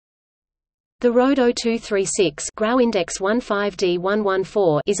The RD-0236 Grau Index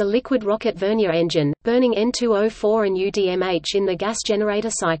 15D114 is a liquid rocket vernier engine, burning N2O4 and UDMH in the gas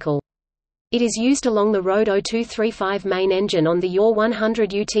generator cycle. It is used along the RD-0235 main engine on the YOR 100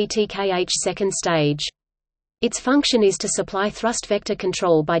 UTTKH second stage. Its function is to supply thrust vector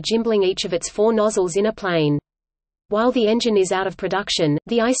control by gimbling each of its four nozzles in a plane. While the engine is out of production,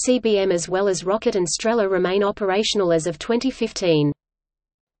 the ICBM as well as Rocket and Strela remain operational as of 2015.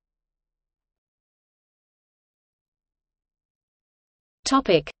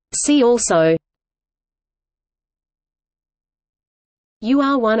 See also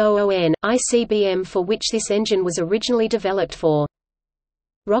UR-100N, ICBM for which this engine was originally developed for.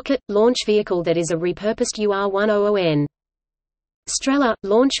 Rocket – launch vehicle that is a repurposed UR-100N. Strela –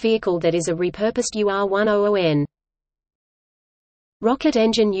 launch vehicle that is a repurposed UR-100N. Rocket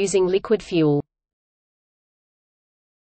engine using liquid fuel.